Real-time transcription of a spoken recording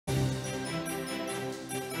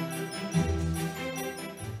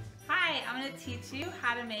teach you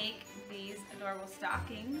how to make these adorable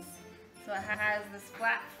stockings. So it has this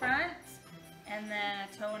flat front and then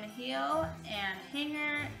a toe and a heel and a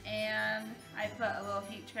hanger, and I put a little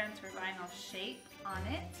heat transfer vinyl shape on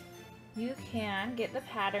it. You can get the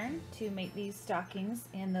pattern to make these stockings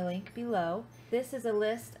in the link below. This is a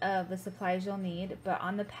list of the supplies you'll need, but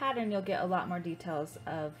on the pattern you'll get a lot more details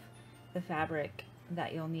of the fabric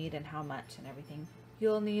that you'll need and how much and everything.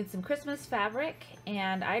 You'll need some Christmas fabric,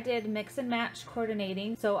 and I did mix and match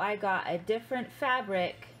coordinating, so I got a different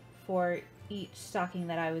fabric for each stocking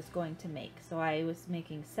that I was going to make. So I was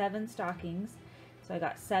making 7 stockings, so I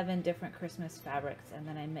got 7 different Christmas fabrics, and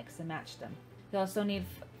then I mixed and matched them. You also need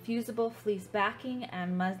fusible fleece backing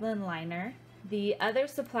and muslin liner. The other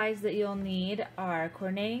supplies that you'll need are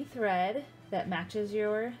coordinating thread that matches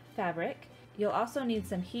your fabric. You'll also need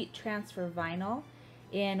some heat transfer vinyl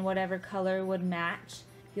in whatever color would match.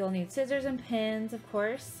 You'll need scissors and pins, of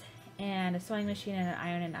course, and a sewing machine and an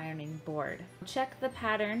iron and ironing board. Check the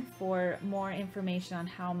pattern for more information on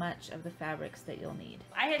how much of the fabrics that you'll need.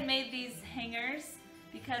 I had made these hangers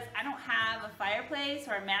because I don't have a fireplace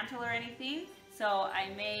or a mantle or anything, so I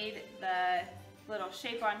made the little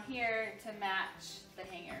shape on here to match the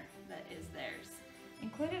hanger that is theirs.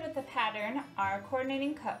 Included with the pattern are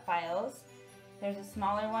coordinating cut files. There's a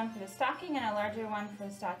smaller one for the stocking and a larger one for the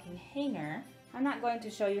stocking hanger. I'm not going to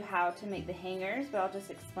show you how to make the hangers, but I'll just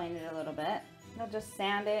explain it a little bit. You'll just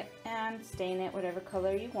sand it and stain it whatever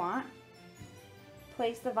color you want.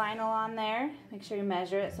 Place the vinyl on there. Make sure you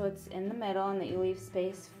measure it so it's in the middle and that you leave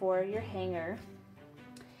space for your hanger.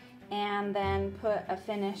 And then put a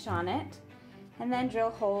finish on it. And then drill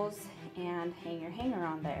holes and hang your hanger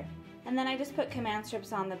on there. And then I just put command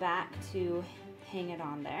strips on the back to hang it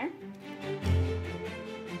on there.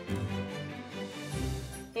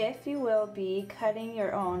 If you will be cutting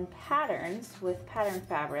your own patterns with pattern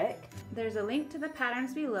fabric, there's a link to the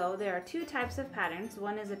patterns below. There are 2 types of patterns.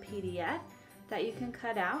 One is a PDF that you can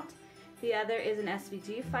cut out. The other is an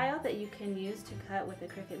SVG file that you can use to cut with a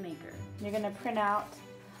Cricut Maker. You're going to print out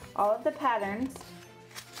all of the patterns,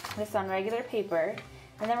 this on regular paper,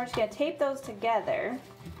 and then we're just going to tape those together.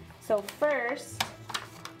 So first,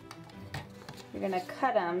 you're going to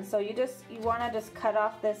cut them. So you want to just cut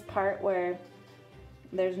off this part where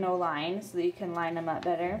there's no line so that you can line them up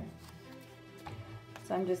better.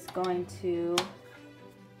 So I'm just going to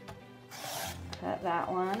cut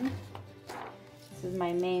that one. This is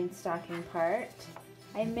my main stocking part.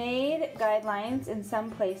 I made guidelines in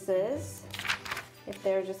some places. If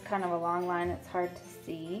they're just kind of a long line, it's hard to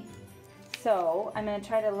see. So I'm going to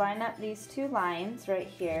try to line up these 2 lines right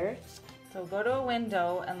here. So go to a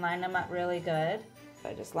window and line them up really good.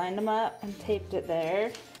 I just lined them up and taped it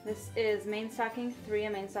there. This is main stocking 3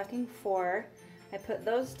 and main stocking 4. I put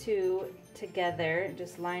those 2 together,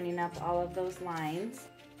 just lining up all of those lines.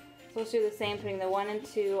 So let's do the same, putting the 1 and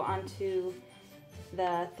 2 onto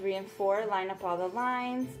the 3 and 4, line up all the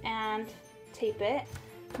lines and tape it.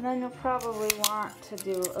 And then you'll probably want to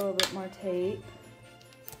do a little bit more tape,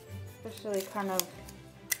 especially kind of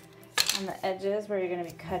on the edges where you're going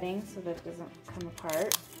to be cutting so that it doesn't come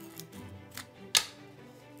apart.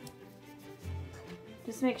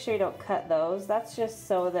 Just make sure you don't cut those. That's just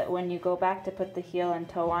so that when you go back to put the heel and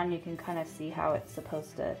toe on, you can kind of see how it's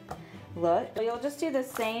supposed to look. So you'll just do the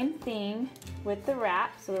same thing with the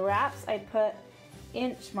wrap. So the wraps, I put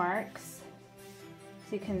inch marks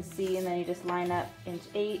so you can see, and then you just line up inch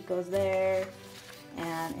 8 goes there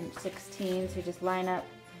and inch 16, so you just line up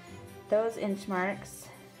those inch marks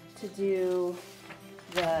to do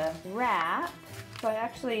the wrap. So I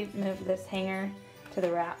actually moved this hanger to the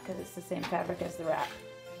wrap because it's the same fabric as the wrap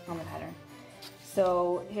on the pattern.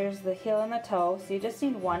 So here's the heel and the toe. So you just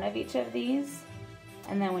need 1 of each of these,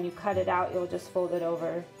 and then when you cut it out, you'll just fold it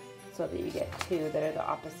over so that you get 2 that are the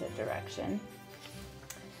opposite direction.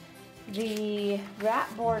 The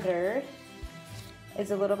wrap border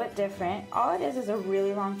is a little bit different. All it is a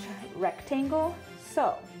really long rectangle.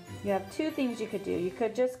 So you have 2 things you could do. You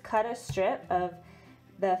could just cut a strip of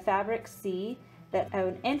the fabric C that's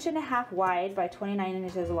 1.5 inches wide by 29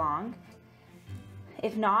 inches long.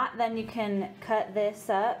 If not, then you can cut this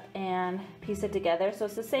up and piece it together. So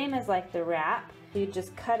it's the same as like the wrap. You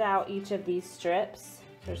just cut out each of these strips.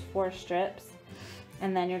 There's 4 strips.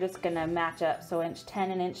 And then you're just gonna match up. So inch 10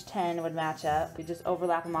 and inch 10 would match up. You just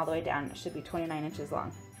overlap them all the way down. It should be 29 inches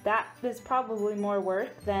long. That is probably more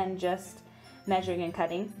work than just measuring and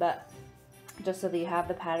cutting, but just so that you have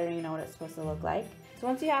the pattern, you know what it's supposed to look like. So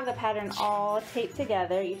once you have the pattern all taped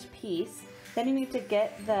together, each piece, then you need to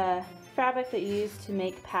get the fabric that you use to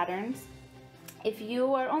make patterns. If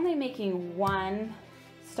you are only making 1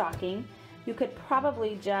 stocking, you could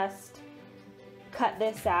probably just cut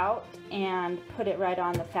this out and put it right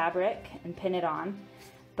on the fabric and pin it on,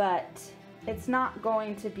 but it's not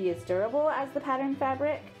going to be as durable as the pattern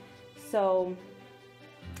fabric. So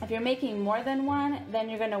if you're making more than one, then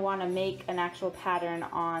you're going to want to make an actual pattern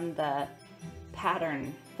on the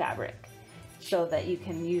pattern fabric so that you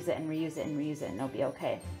can use it and reuse it and reuse it and it'll be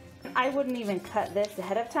okay. I wouldn't even cut this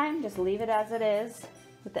ahead of time, just leave it as it is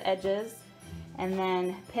with the edges and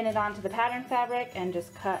then pin it onto the pattern fabric and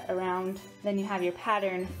just cut around. Then you have your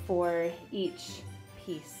pattern for each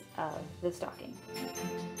piece of the stocking.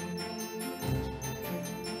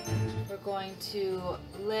 We're going to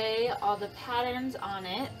lay all the patterns on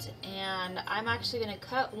it, and I'm actually going to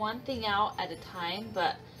cut one thing out at a time,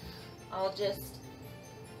 but I'll just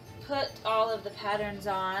put all of the patterns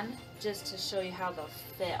on just to show you how they'll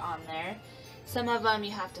fit on there. Some of them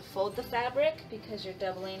you have to fold the fabric because you're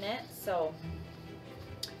doubling it, so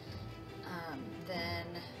then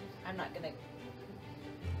I'm not going to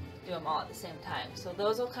do them all at the same time. So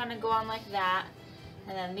those will kind of go on like that,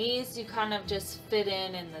 and then these you kind of just fit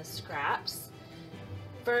in the scraps.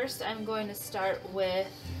 First I'm going to start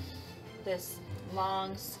with this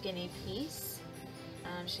long skinny piece.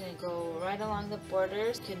 I'm just going to go right along the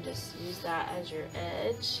borders. You can just use that as your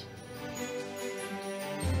edge.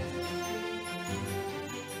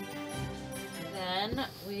 Then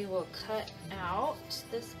we will cut out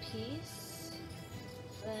this piece.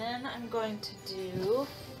 Then I'm going to do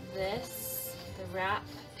this, the wrap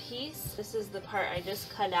piece. This is the part I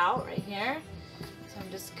just cut out right here. So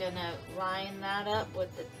I'm just going to line that up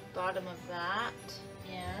with the bottom of that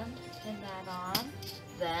and pin that on.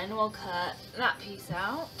 Then we'll cut that piece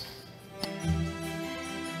out.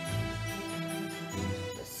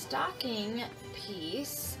 The stocking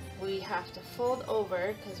piece we have to fold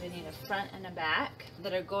over because we need a front and a back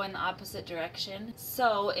that are going the opposite direction.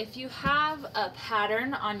 So if you have a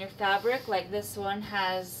pattern on your fabric, like this one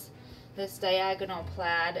has this diagonal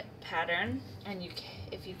plaid pattern, and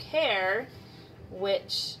if you care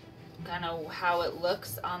which kind of how it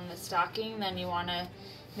looks on the stocking, then you want to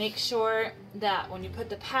make sure that when you put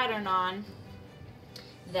the pattern on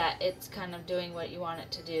that it's kind of doing what you want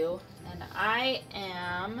it to do. And I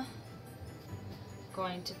am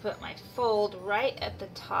going to put my fold right at the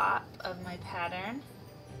top of my pattern,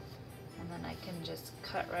 and then I can just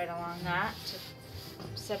cut right along that to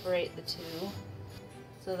separate the two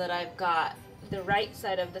so that I've got the right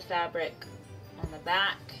side of the fabric on the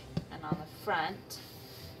back and on the front,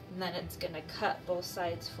 and then it's going to cut both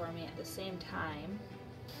sides for me at the same time.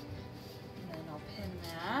 And then I'll pin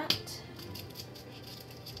that.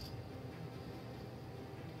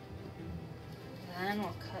 Then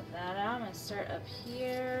we'll cut that out. I'm going to start up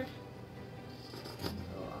here,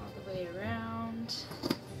 go all the way around.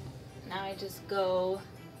 Now I just go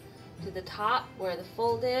to the top where the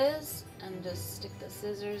fold is and just stick the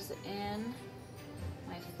scissors in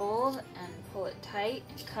my fold and pull it tight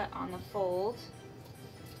and cut on the fold.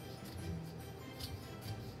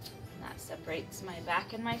 And that separates my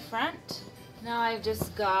back and my front. Now I've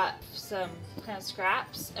just got some kind of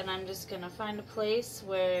scraps, and I'm just going to find a place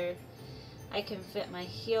where I can fit my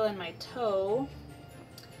heel and my toe,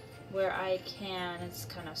 where I can, it's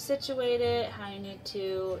kind of situated how you need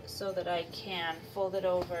to, so that I can fold it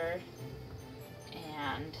over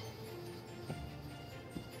and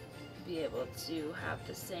be able to have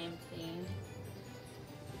the same thing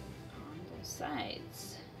on both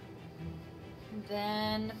sides.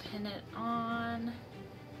 Then pin it on.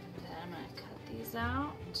 Then I'm going to cut these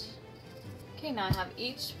out. Okay, now I have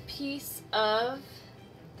each piece of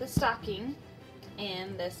the stocking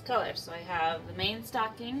in this color. So I have the main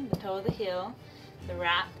stocking, the toe of the heel, the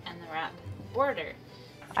wrap, and the wrap border.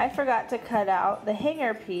 I forgot to cut out the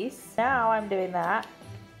hanger piece. Now I'm doing that.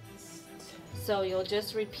 So you'll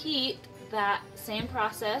just repeat that same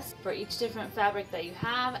process for each different fabric that you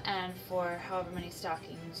have and for however many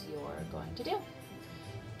stockings you're going to do.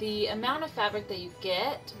 The amount of fabric that you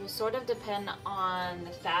get will sort of depend on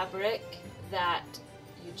the fabric that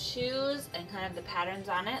you choose and kind of the patterns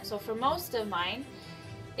on it. So for most of mine,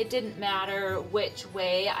 it didn't matter which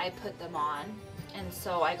way I put them on, and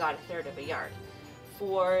so I got 1/3 of a yard.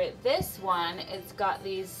 For this one, it's got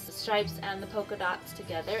these stripes and the polka dots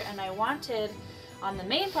together, and I wanted, on the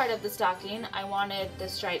main part of the stocking, I wanted the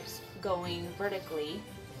stripes going vertically,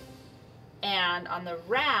 and on the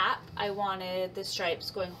wrap, I wanted the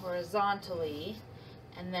stripes going horizontally,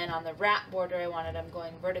 and then on the wrap border, I wanted them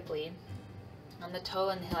going vertically. On the toe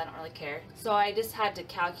and the heel, I don't really care. So I just had to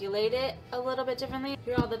calculate it a little bit differently.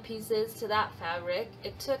 Here are all the pieces to that fabric.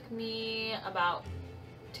 It took me about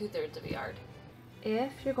 2/3 of a yard.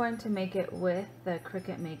 If you're going to make it with the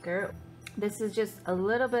Cricut Maker, This is just a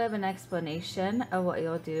little bit of an explanation of what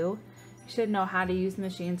you'll do. You should know how to use the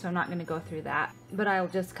machine, so I'm not going to go through that, but I'll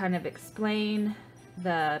just kind of explain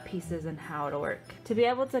the pieces and how it'll work. To be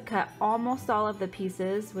able to cut almost all of the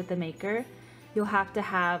pieces with the Maker, you'll have to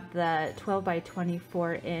have the 12 by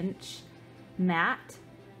 24 inch mat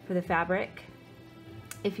for the fabric.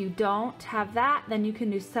 If you don't have that, then you can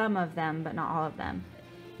do some of them, but not all of them.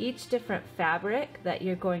 Each different fabric that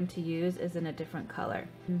you're going to use is in a different color.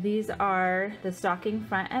 These are the stocking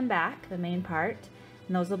front and back, the main part,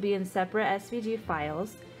 and those will be in separate SVG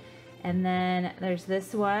files. And then there's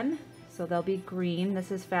this one, so they'll be green.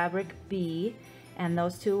 This is fabric B, and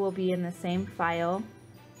those two will be in the same file.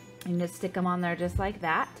 You can just stick them on there just like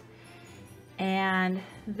that. And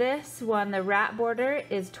this one, the wrap border,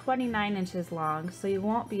 is 29 inches long, so you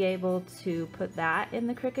won't be able to put that in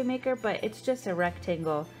the Cricut Maker, but it's just a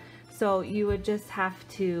rectangle. So you would just have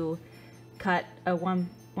to cut a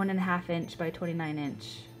 1.5 inch by 29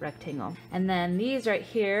 inch rectangle. And then these right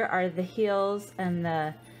here are the heels and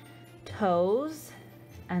the toes.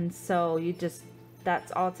 And so you just,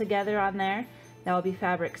 that's all together on there. That will be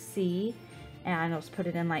fabric C, and I'll just put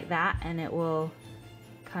it in like that and it will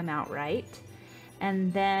come out right.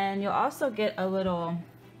 And then you'll also get a little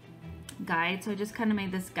guide. So I just kind of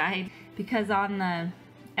made this guide because on the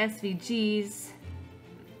SVGs,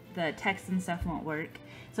 the text and stuff won't work.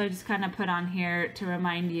 So I just kind of put on here to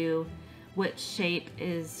remind you which shape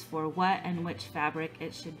is for what and which fabric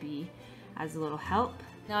it should be as a little help.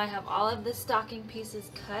 Now I have all of the stocking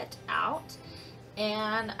pieces cut out,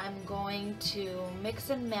 and I'm going to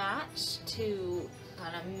mix and match to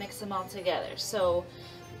kind of mix them all together. So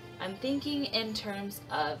I'm thinking in terms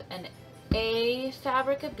of an A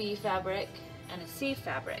fabric, a B fabric, and a C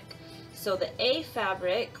fabric. So the A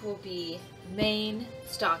fabric will be main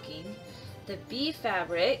stocking, the B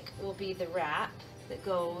fabric will be the wrap that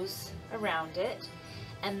goes around it,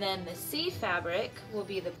 and then the C fabric will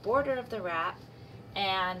be the border of the wrap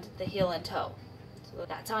and the heel and toe. So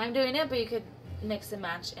that's how I'm doing it, but you could mix and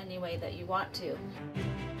match any way that you want to.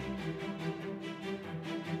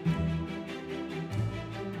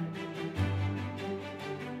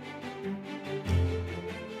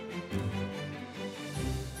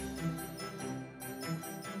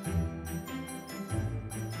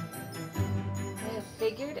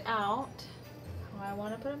 Figured out how I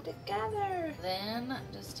want to put them together. Then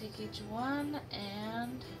just take each one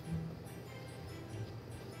and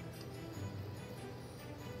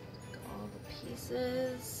all the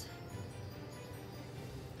pieces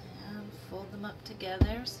and fold them up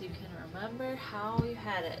together so you can remember how you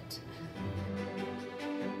had it.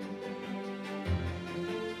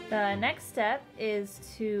 The next step is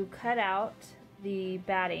to cut out the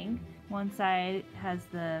batting. One side has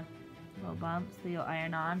the little bumps that you'll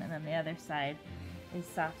iron on, and then the other side is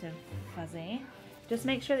soft and fuzzy. Just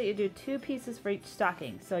make sure that you do 2 pieces for each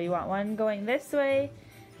stocking. So you want one going this way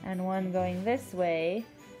and one going this way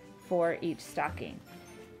for each stocking.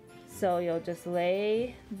 So you'll just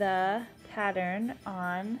lay the pattern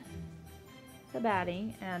on the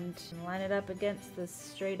batting and line it up against the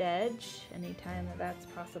straight edge anytime that that's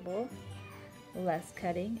possible. Less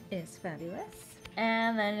cutting is fabulous.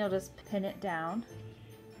 And then you'll just pin it down.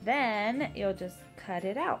 Then you'll just cut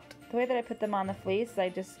it out. The way that I put them on the fleece, I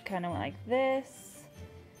just kind of went like this,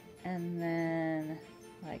 and then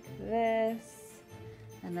like this,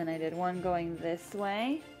 and then I did one going this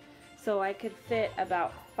way. So I could fit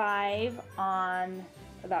about 5 on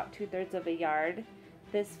about 2/3 of a yard.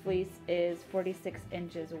 This fleece is 46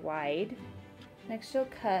 inches wide. Next you'll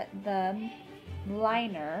cut the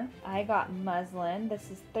liner. I got muslin. This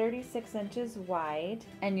is 36 inches wide,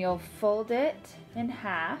 and you'll fold it in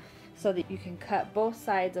half so that you can cut both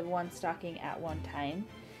sides of one stocking at one time.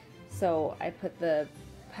 So I put the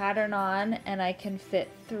pattern on, and I can fit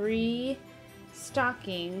 3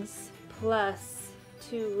 stockings plus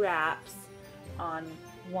 2 wraps on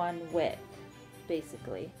one width,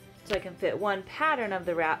 basically. So I can fit 1 pattern of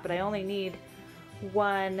the wrap, but I only need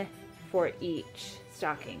 1 for each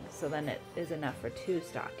stocking, so then it is enough for 2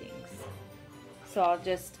 stockings. So I'll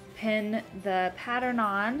just pin the pattern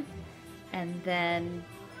on and then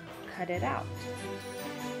cut it out.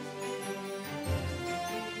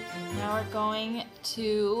 Now we're going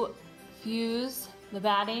to fuse the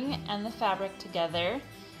batting and the fabric together.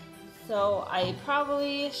 So I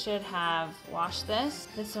probably should have washed this.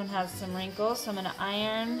 This one has some wrinkles, so I'm going to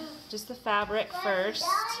iron just the fabric first,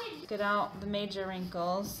 get out the major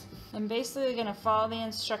wrinkles. I'm basically going to follow the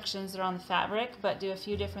instructions that are on the fabric, but do a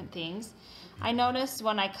few different things. I noticed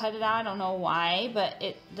when I cut it out, I don't know why, but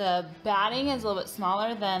the batting is a little bit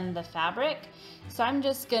smaller than the fabric. So I'm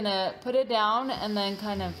just gonna put it down and then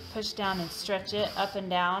kind of push down and stretch it up and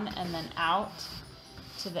down and then out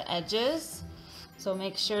to the edges. So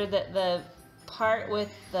make sure that the part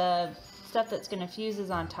with the stuff that's gonna fuse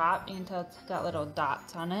is on top. You can tell it's got little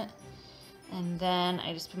dots on it. And then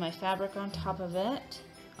I just put my fabric on top of it.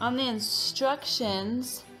 On the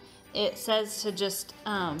instructions, it says to just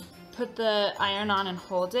put the iron on and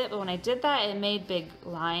hold it, but when I did that, it made big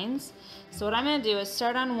lines. So what I'm gonna do is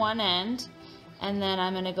start on one end, and then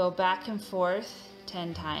I'm gonna go back and forth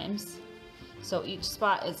 10 times. So each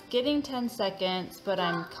spot is getting 10 seconds, but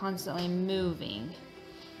I'm constantly moving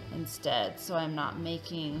instead, so I'm not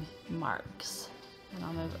making marks. And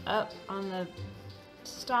I'll move up on the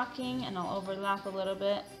stocking and I'll overlap a little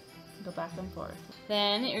bit, go back and forth.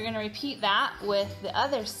 Then you're gonna repeat that with the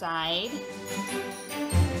other side.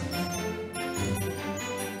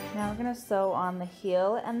 Now we're gonna sew on the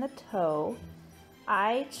heel and the toe.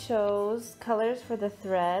 I chose colors for the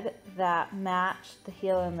thread that matched the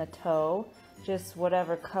heel and the toe, just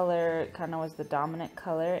whatever color kind of was the dominant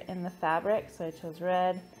color in the fabric. So I chose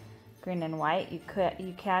red, green, and white.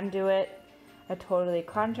 You can do it a totally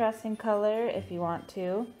contrasting color if you want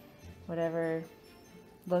to, whatever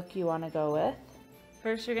look you want to go with.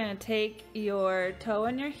 First you're going to take your toe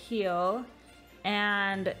and your heel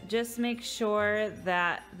and just make sure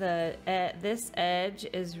that this edge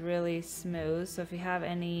is really smooth. So if you have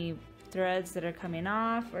any threads that are coming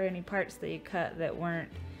off or any parts that you cut that weren't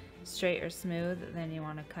straight or smooth, then you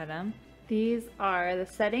want to cut them. These are the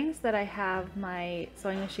settings that I have my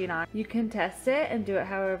sewing machine on. You can test it and do it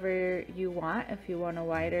however you want. If you want a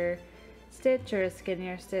wider stitch or a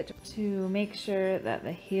skinnier stitch, to make sure that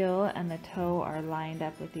the heel and the toe are lined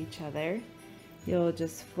up with each other, you'll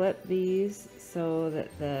just flip these so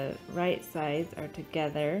that the right sides are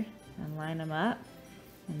together and line them up,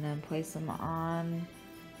 and then place them on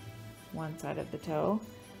one side of the toe.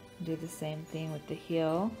 Do the same thing with the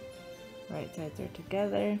heel. Right sides are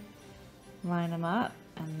together, line them up,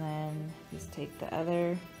 and then just take the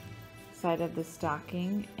other side of the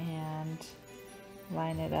stocking and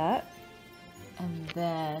line it up, and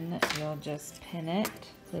then you'll just pin it.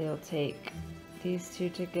 So you'll take these two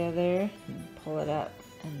together and pull it up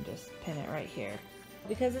and just pin it right here.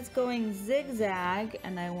 Because it's going zigzag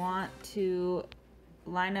and I want to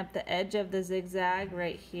line up the edge of the zigzag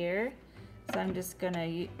right here, so I'm just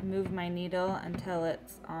gonna move my needle until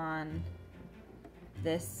it's on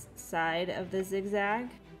this side of the zigzag.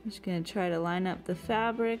 I'm just gonna try to line up the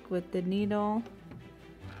fabric with the needle.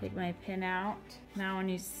 Take my pin out. Now when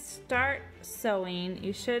you start sewing,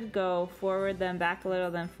 you should go forward, then back a little,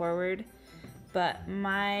 then forward. But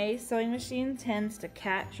my sewing machine tends to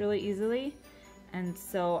catch really easily, and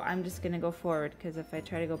so I'm just gonna go forward, because if I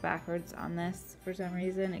try to go backwards on this, for some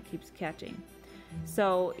reason, it keeps catching.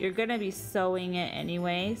 So you're gonna be sewing it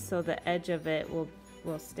anyway, so the edge of it will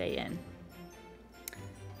stay in.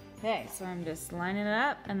 Okay, so I'm just lining it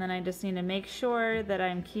up, and then I just need to make sure that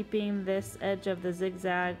I'm keeping this edge of the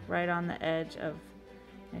zigzag right on the edge of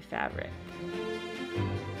my fabric.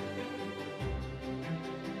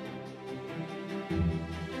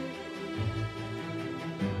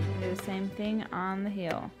 Do the same thing on the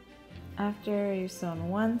heel. After you've sewn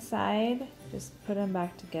one side, just put them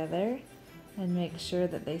back together and make sure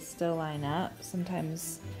that they still line up.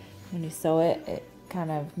 Sometimes when you sew it, it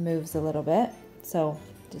kind of moves a little bit. So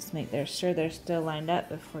just make sure they're still lined up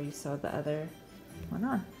before you sew the other one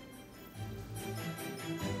on.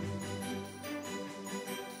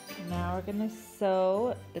 Now we're gonna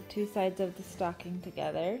sew the two sides of the stocking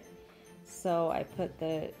together. So I put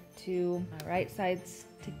the two right sides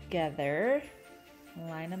together,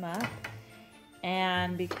 line them up.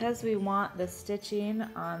 And because we want the stitching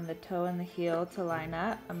on the toe and the heel to line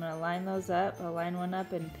up, I'm gonna line those up. I'll line one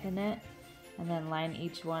up and pin it, and then line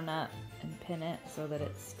each one up and pin it so that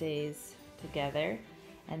it stays together,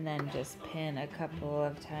 and then just pin a couple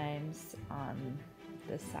of times on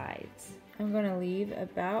the sides. I'm going to leave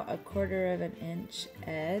about 1/4 of an inch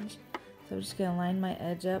edge, so I'm just going to line my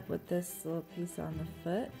edge up with this little piece on the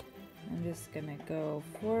foot. I'm just going to go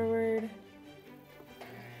forward,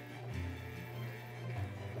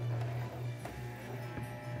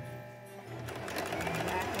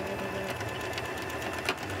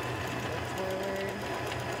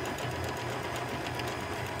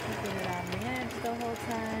 the whole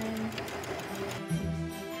time.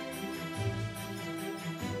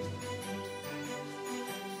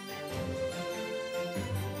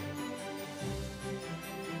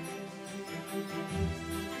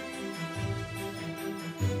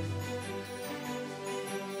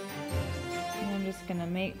 And I'm just gonna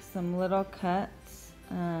make some little cuts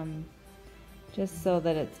just so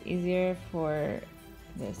that it's easier for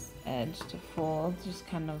this edge to fold. Just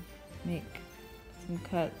kind of make some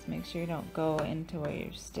cuts, make sure you don't go into where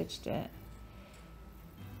you stitched it.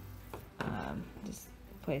 Just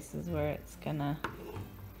places where it's gonna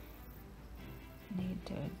need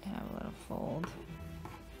to have a little fold.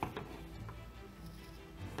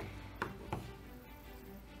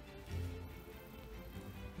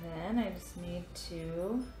 Then I just need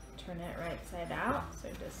to turn it right side out. So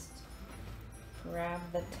just grab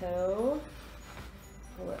the toe,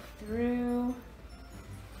 pull it through,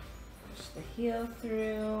 push the heel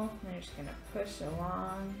through, and you're just gonna push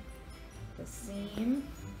along the seam,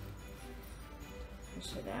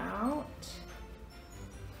 push it out,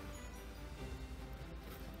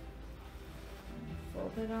 and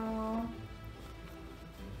fold it all.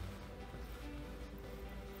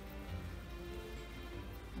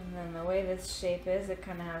 And then the way this shape is, it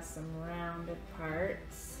kind of has some rounded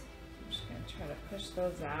parts. I'm just going to try to push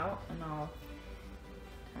those out, and I'll,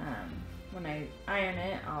 when I iron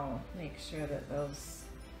it, I'll make sure that those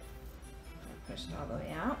are pushed all the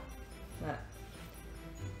way out. But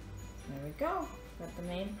there we go. Got the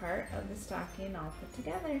main part of the stocking all put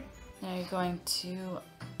together. Now you're going to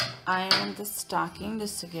iron the stocking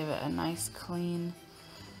just to give it a nice clean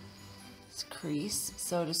crease.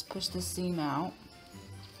 So just push the seam out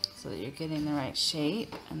so that you're getting the right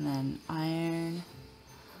shape, and then iron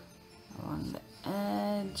along the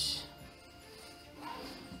edge.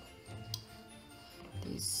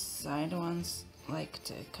 These side ones like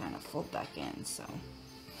to kind of fold back in, so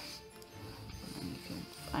and you can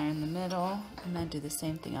iron the middle and then do the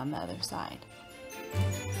same thing on the other side.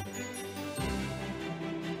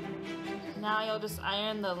 Now you'll just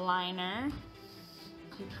iron the liner.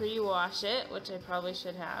 You pre-wash it, which I probably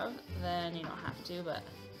should have, then you don't have to, but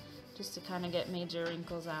just to kind of get major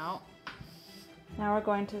wrinkles out. Now we're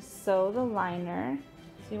going to sew the liner.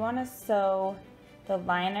 So you want to sew the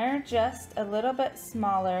liner just a little bit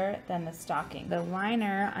smaller than the stocking. The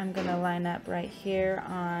liner I'm going to line up right here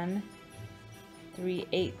on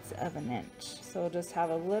 3/8 of an inch. So we'll just have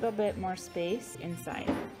a little bit more space inside.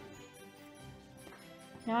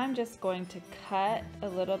 Now I'm just going to cut a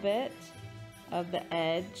little bit of the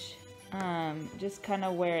edge, just kind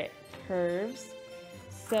of where it curves,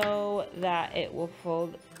 so that it will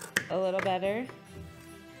fold a little better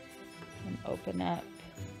and open up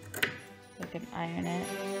so I can iron it.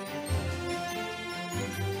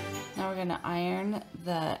 Now we're going to iron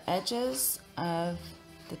the edges of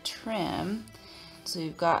the trim. So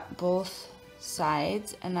you've got both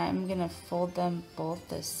sides, and I'm going to fold them both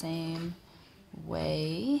the same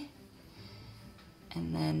way,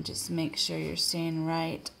 and then just make sure you're staying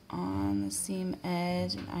right on the seam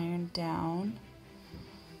edge and iron down.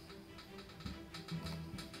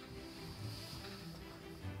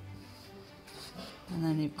 And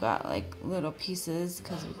then you've got like little pieces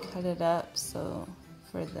because we cut it up, so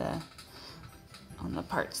for on the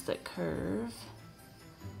parts that curve.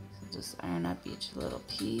 So just iron up each little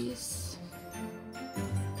piece.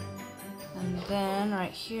 And then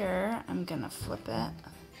right here, I'm gonna flip it.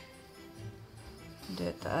 Do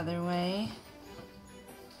it the other way.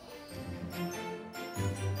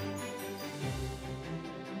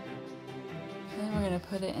 Then we're gonna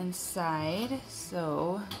put it inside,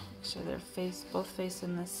 so make sure they're both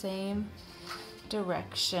facing the same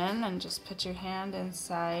direction, and just put your hand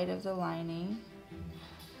inside of the lining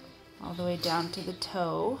all the way down to the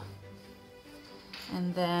toe.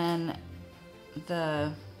 And then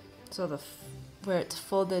where it's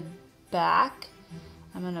folded back,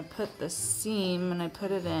 I'm going to put the seam, and I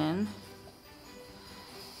put it in.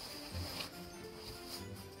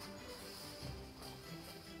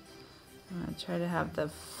 I'm going to try to have the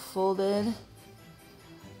folded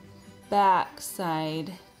back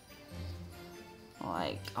side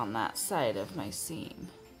like on that side of my seam.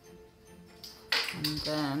 And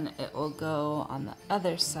then it will go on the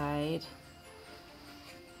other side,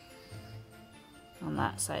 on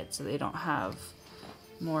that side, so they don't have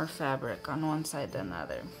more fabric on one side than the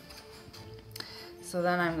other. So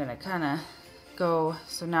then I'm gonna kind of go,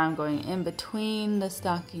 so now I'm going in between the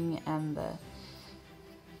stocking and the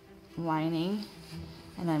lining,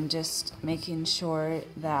 and I'm just making sure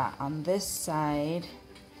that on this side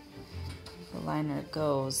the liner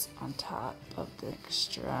goes on top of the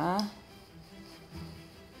extra.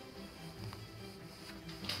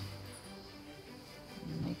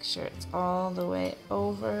 Make sure it's all the way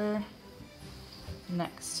over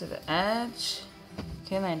next to the edge.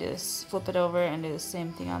 Okay, then I do this, flip it over and do the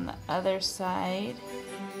same thing on the other side.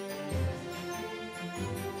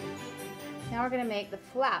 Now we're going to make the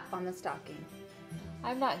flap on the stocking.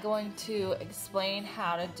 I'm not going to explain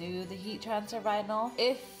how to do the heat transfer vinyl.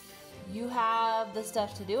 If you have the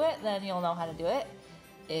stuff to do it, then you'll know how to do it.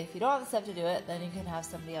 If you don't have the stuff to do it, then you can have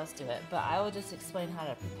somebody else do it. But I will just explain how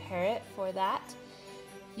to prepare it for that.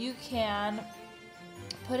 You can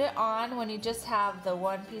put it on when you just have the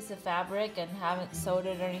one piece of fabric and haven't sewed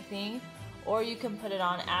it or anything, or you can put it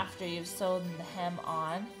on after you've sewn the hem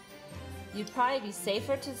on. You'd probably be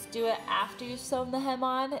safer to do it after you've sewn the hem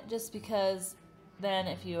on, just because then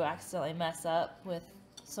if you accidentally mess up with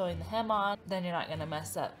sewing the hem on, then you're not going to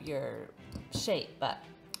mess up your shape. But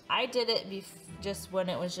I did it just when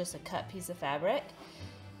it was just a cut piece of fabric.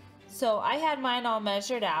 So I had mine all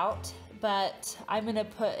measured out, but I'm going to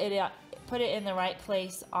put it in the right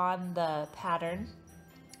place on the pattern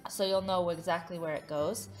so you'll know exactly where it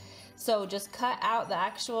goes. So just cut out the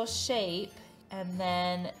actual shape, and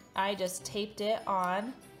then I just taped it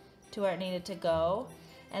on to where it needed to go.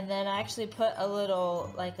 And then I actually put a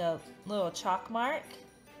little chalk mark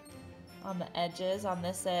on the edges, on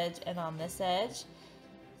this edge and on this edge,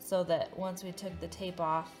 so that once we took the tape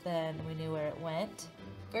off, then we knew where it went.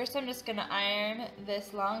 First, I'm just gonna iron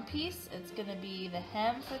this long piece. It's gonna be the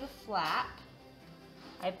hem for the flap.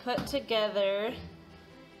 I put together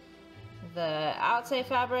the outside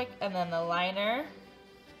fabric and then the liner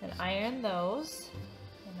and iron those.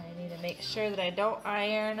 And I need to make sure that I don't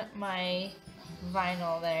iron my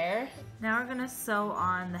vinyl there. Now we're gonna sew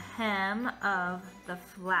on the hem of the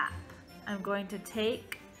flap. I'm going to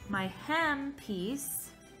take my hem piece,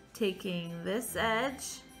 taking this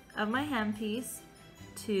edge of my hem piece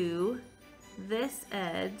to this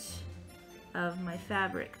edge of my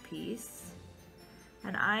fabric piece,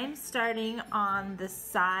 and I'm starting on the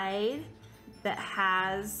side that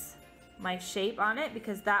has my shape on it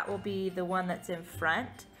because that will be the one that's in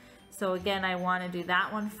front. So again, I want to do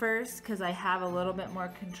that one first because I have a little bit more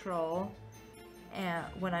control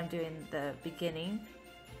when I'm doing the beginning.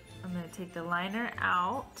 I'm going to take the liner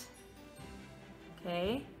out.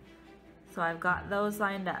 Okay, so I've got those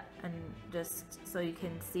lined up, and just so you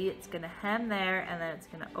can see, it's going to hem there and then it's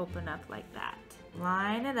going to open up like that.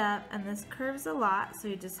 Line it up, and this curves a lot, so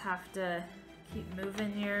you just have to keep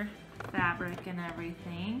moving your fabric and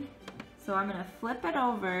everything. So I'm going to flip it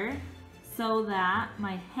over so that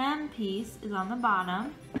my hem piece is on the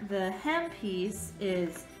bottom. The hem piece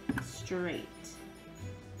is straight.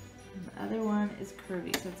 And the other one is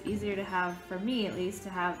curvy, so it's easier to have, for me at least, to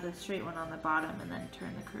have the straight one on the bottom and then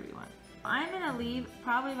turn the curvy one. I'm going to leave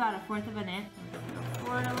probably about 1/4 of an inch. I'm going to go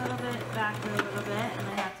forward a little bit, back a little bit, and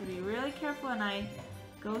I have to be really careful when I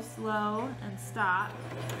go slow and stop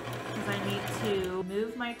because I need to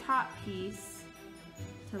move my top piece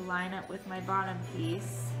to line up with my bottom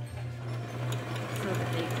piece so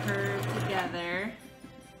that they curve together.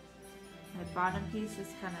 My bottom piece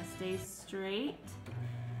just kind of stays straight.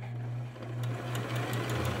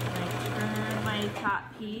 And I turn my top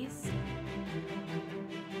piece.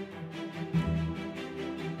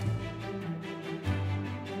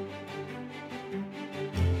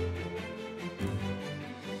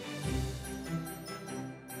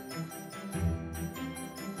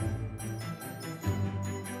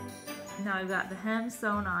 Now I've got the hem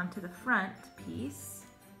sewn onto the front piece.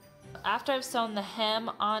 After I've sewn the hem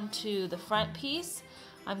onto the front piece,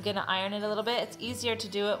 I'm going to iron it a little bit. It's easier to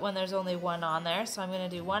do it when there's only one on there, so I'm going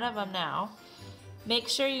to do one of them now. Make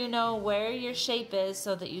sure you know where your shape is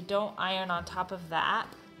so that you don't iron on top of that.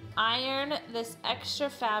 Iron this extra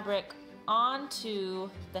fabric onto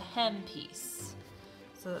the hem piece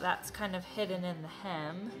so that that's kind of hidden in the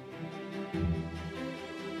hem.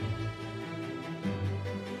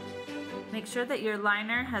 Make sure that your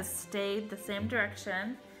liner has stayed the same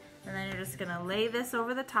direction, and then you're just gonna lay this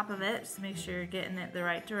over the top of it just to make sure you're getting it the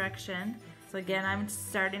right direction. So again, I'm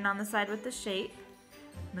starting on the side with the shape.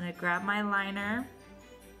 I'm gonna grab my liner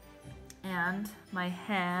and my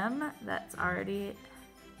hem that's already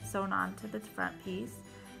sewn onto the front piece,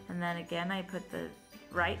 and then again I put the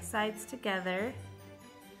right sides together.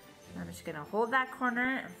 I'm just gonna hold that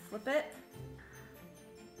corner and flip it.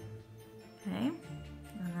 Okay.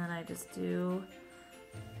 And then I just do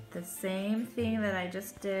the same thing that I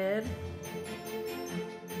just did.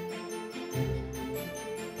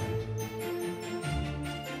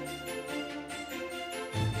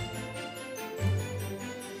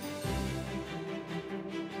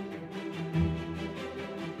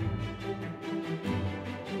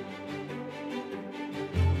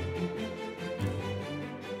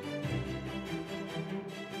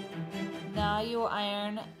 Now you will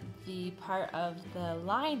iron the part of the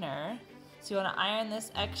liner. So you want to iron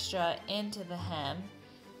this extra into the hem,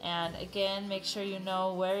 and again make sure you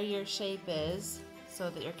know where your shape is so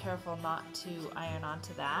that you're careful not to iron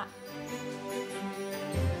onto that.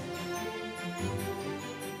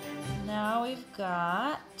 Now we've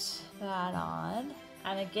got that on.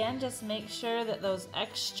 And again, just make sure that those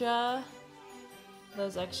extra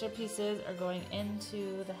pieces are going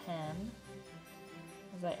into the hem.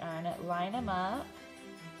 As I iron it, line them up.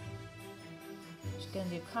 Just gonna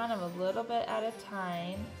do kind of a little bit at a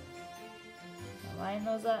time. Line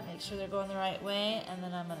those up, make sure they're going the right way, and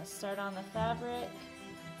then I'm gonna start on the fabric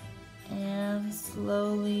and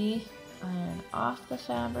slowly iron off the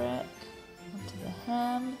fabric onto the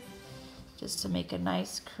hem, just to make a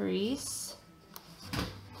nice crease.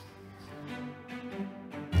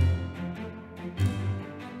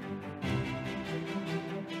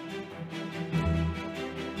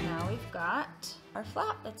 Now we've got our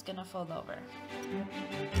flap that's gonna fold over.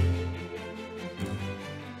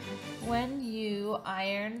 When you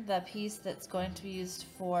iron the piece that's going to be used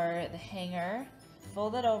for the hanger,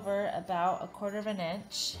 fold it over about 1/4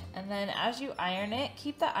 inch, and then as you iron it,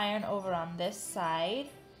 keep the iron over on this side.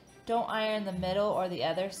 Don't iron the middle or the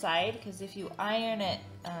other side, because if you iron it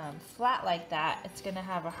flat like that, it's going to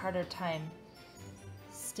have a harder time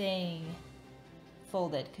staying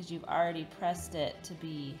folded because you've already pressed it to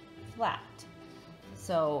be flat.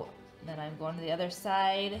 So then I'm going to the other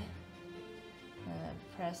side.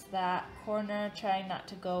 Press that corner, trying not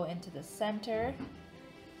to go into the center.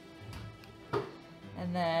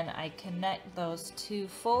 And then I connect those two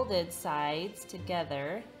folded sides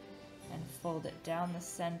together and fold it down the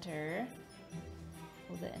center.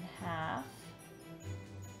 Fold it in half.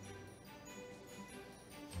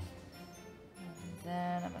 And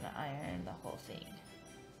then I'm going to iron the whole thing.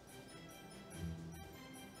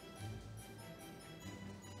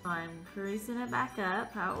 I'm creasing it back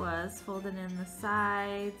up how it was, folding in the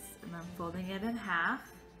sides, and then folding it in half.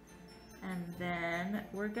 And then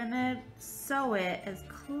we're gonna sew it as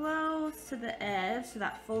close to the edge, to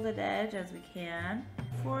that folded edge as we can.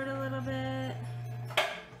 Forward a little bit.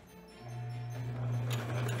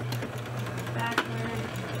 Backward,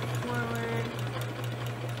 forward.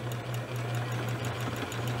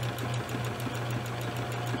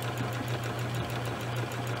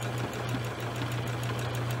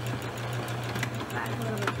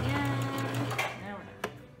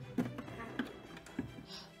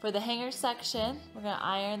 For the hanger section, we're going to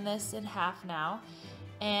iron this in half now.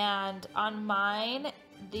 And on mine,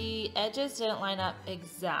 the edges didn't line up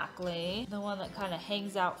exactly. The one that kind of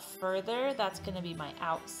hangs out further, that's going to be my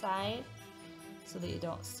outside, so that you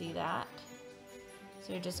don't see that.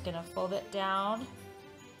 So you're just going to fold it down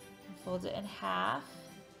and fold it in half.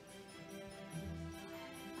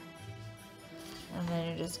 And then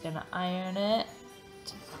you're just going to iron it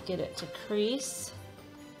to get it to crease.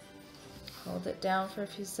 Hold it down for a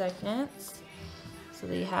few seconds so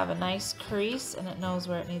that you have a nice crease and it knows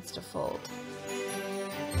where it needs to fold.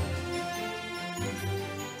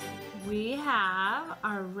 We have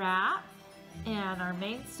our wrap and our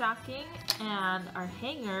main stocking and our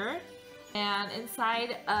hanger, and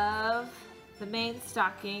inside of the main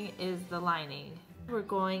stocking is the lining. We're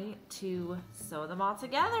going to sew them all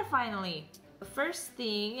together finally. The first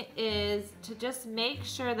thing is to just make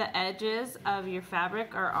sure the edges of your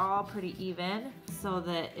fabric are all pretty even so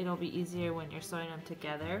that it'll be easier when you're sewing them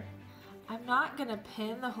together. I'm not gonna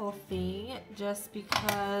pin the whole thing just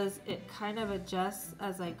because it kind of adjusts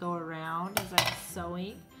as I go around as I'm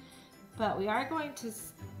sewing, but we are going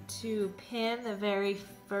to pin the very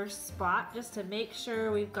first spot just to make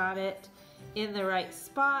sure we've got it in the right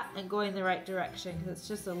spot and going the right direction, because it's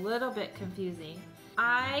just a little bit confusing.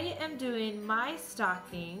 I am doing my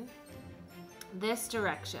stocking this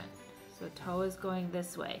direction, so the toe is going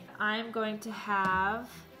this way. I'm going to have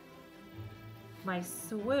my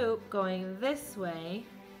swoop going this way,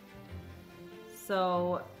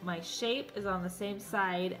 so my shape is on the same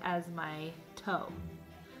side as my toe.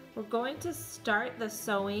 We're going to start the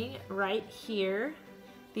sewing right here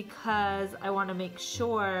because I want to make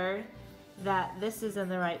sure that this is in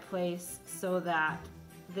the right place so that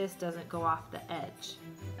this doesn't go off the edge.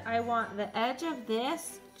 I want the edge of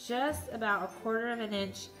this just about 1/4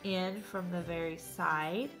 inch in from the very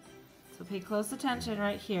side. So pay close attention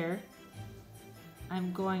right here.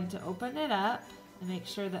 I'm going to open it up and make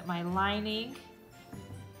sure that my lining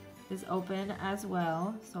is open as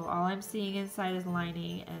well. So all I'm seeing inside is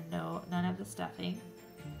lining and none of the stuffing.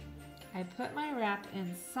 I put my wrap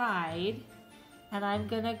inside and I'm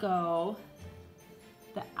gonna go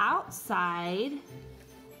the outside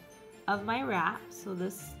of my wrap, so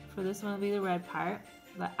for this one will be the red part.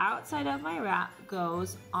 The outside of my wrap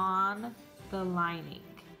goes on the lining.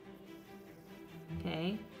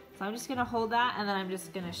 Okay, So I'm just gonna hold that and then I'm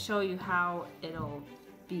just gonna show you how it'll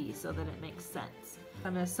be so that it makes sense.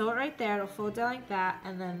 I'm gonna sew it right there, it'll fold down like that,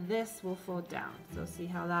 and then this will fold down. So see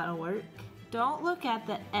how that'll work? Don't look at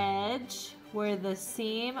the edge where the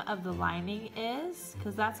seam of the lining is,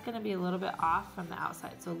 because that's gonna be a little bit off from the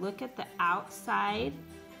outside. So look at the outside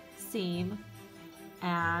seam,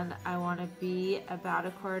 and I wanna be about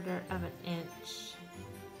 1/4 of an inch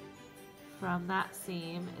from that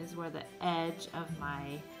seam is where the edge of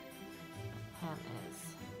my hem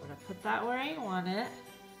is. I'm gonna put that where I want it,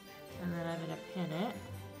 and then I'm gonna pin it.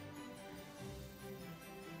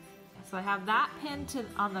 So I have that pinned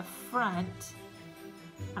on the front,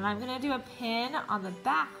 and I'm gonna do a pin on the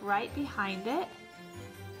back right behind it,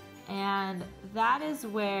 and that is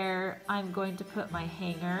where I'm going to put my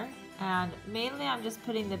hanger. And mainly I'm just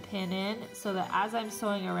putting the pin in so that as I'm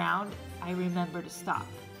sewing around, I remember to stop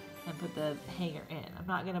and put the hanger in. I'm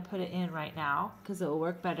not gonna put it in right now because it will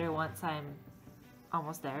work better once I'm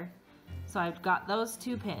almost there. So I've got those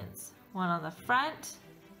 2 pins, one on the front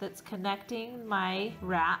that's connecting my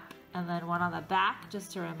wrap, and then one on the back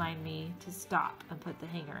just to remind me to stop and put the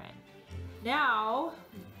hanger in. Now,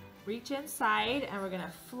 reach inside and we're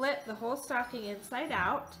gonna flip the whole stocking inside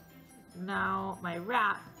out. Now my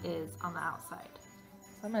wrap is on the outside.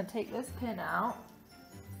 So I'm gonna take this pin out.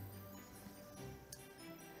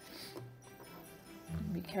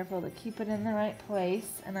 Be careful to keep it in the right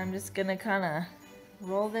place, and I'm just gonna kind of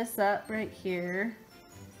roll this up right here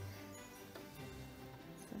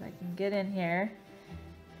so that I can get in here.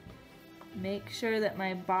 Make sure that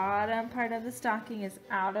my bottom part of the stocking is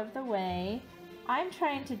out of the way. I'm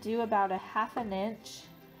trying to do about a 1/2 inch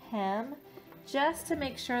hem just to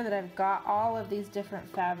make sure that I've got all of these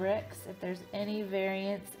different fabrics. If there's any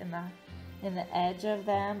variance in the edge of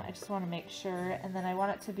them, I just want to make sure. And then I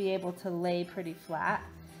want it to be able to lay pretty flat,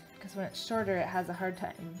 because when it's shorter it has a hard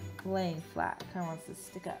time laying flat. It kind of wants to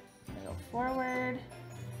stick up. I'm gonna go forward,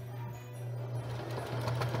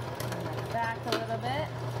 and then back a little bit,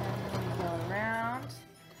 and then go around.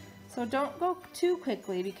 So don't go too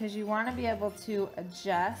quickly because you want to be able to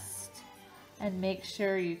adjust and make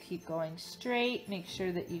sure you keep going straight. Make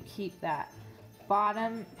sure that you keep that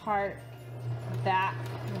bottom part back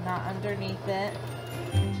and not underneath it.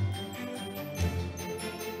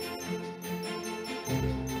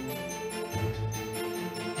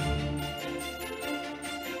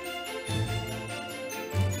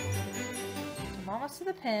 I'm almost to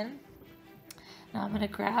the pin. Now I'm going to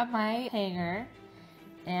grab my hanger,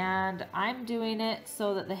 and I'm doing it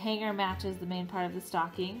so that the hanger matches the main part of the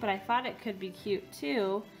stocking, but I thought it could be cute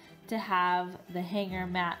too to have the hanger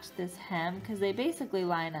match this hem because they basically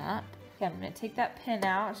line up. Okay, I'm going to take that pin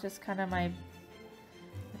out. It's just kind of my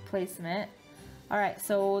placement. Alright,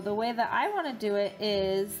 so the way that I want to do it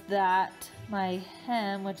is that my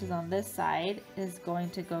hem, which is on this side, is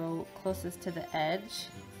going to go closest to the edge.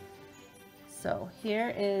 So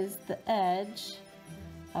here is the edge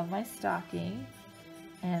of my stocking.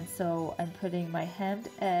 And so I'm putting my hemmed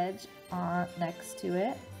edge on next to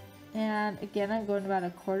it. And again, I'm going about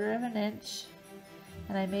 1/4 of an inch.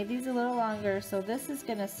 And I made these a little longer, so this is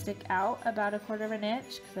going to stick out about 1/4 of an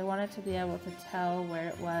inch because I wanted to be able to tell where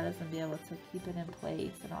it was and be able to keep it in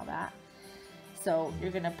place and all that. So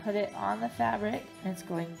you're going to put it on the fabric and it's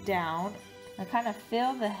going down. I kind of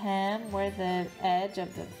feel the hem where the edge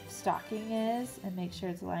of the stocking is and make sure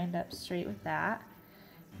it's lined up straight with that.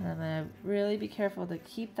 And I'm going to really be careful to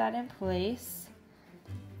keep that in place.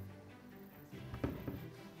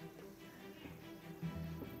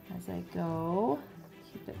 As I go,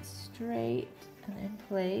 keep it straight and in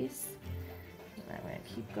place. And I'm going to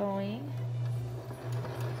keep going.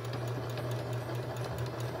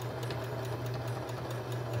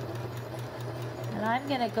 And I'm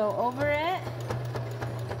going to go over it,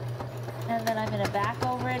 and then I'm going to back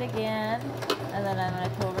over it again, and then I'm going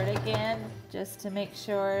to go over it again, just to make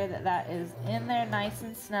sure that that is in there nice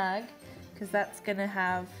and snug, because that's going to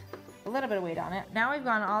have a little bit of weight on it. Now we've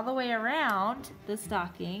gone all the way around the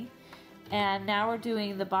stocking, and now we're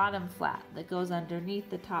doing the bottom flat that goes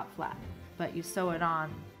underneath the top flat, but you sew it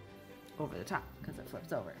on over the top because it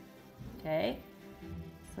flips over. Okay,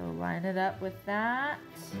 so line it up with that.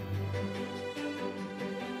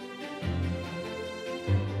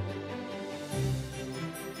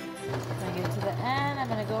 When I get to the end, I'm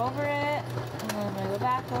going to go over it, and then I'm going to go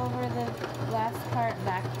back over the last part and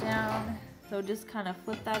back down. So just kind of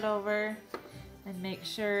flip that over and make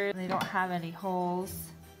sure they don't have any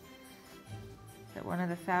holes, that one of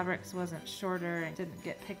the fabrics wasn't shorter and didn't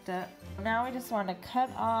get picked up. Now we just want to cut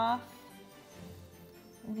off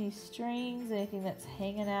any strings, anything that's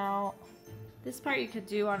hanging out. This part you could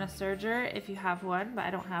do on a serger if you have one, but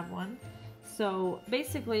I don't have one. So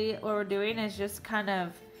basically what we're doing is just kind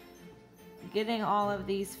of getting all of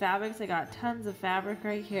these fabrics. I got tons of fabric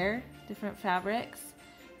right here, different fabrics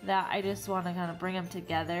that I just want to kind of bring them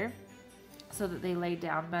together so that they lay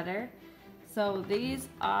down better. So these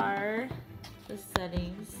are the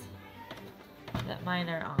settings that mine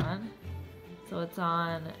are on. So it's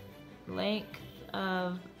on length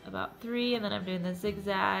of about 3, and then I'm doing the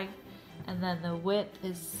zigzag, and then the width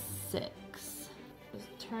is 6.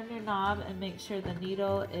 Just turn your knob and make sure the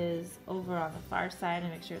needle is over on the far side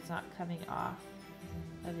and make sure it's not coming off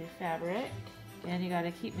of your fabric. And you got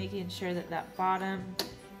to keep making sure that that bottom,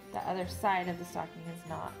 the other side of the stocking is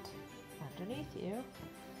not underneath you.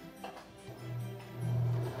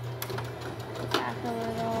 Back a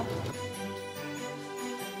little.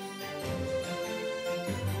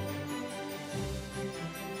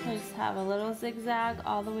 I just have a little zigzag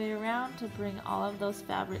all the way around to bring all of those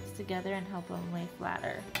fabrics together and help them lay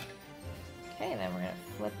flatter. Okay, then we're going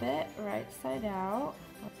to flip it right side out.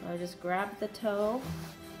 So I just grab the toe,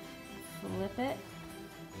 flip it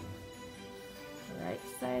right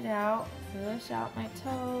side out, push out my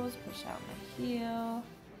toes, push out my heel,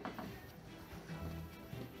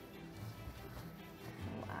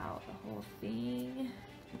 pull out the whole thing.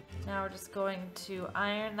 Now we're just going to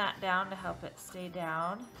iron that down to help it stay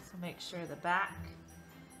down. So make sure the back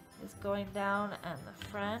is going down and the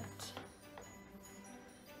front.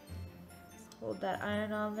 Just hold that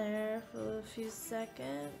iron on there for a few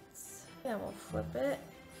seconds. And we'll flip it,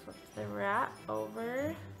 flip the wrap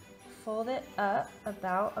over, fold it up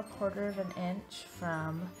about 1/4 of an inch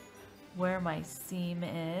from where my seam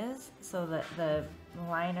is so that the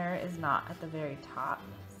liner is not at the very top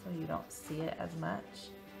so you don't see it as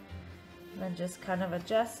much. And then just kind of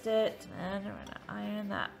adjust it, and we're gonna iron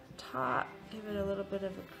that top, give it a little bit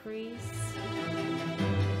of a crease.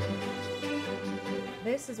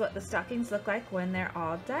 This is what the stockings look like when they're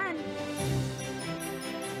all done.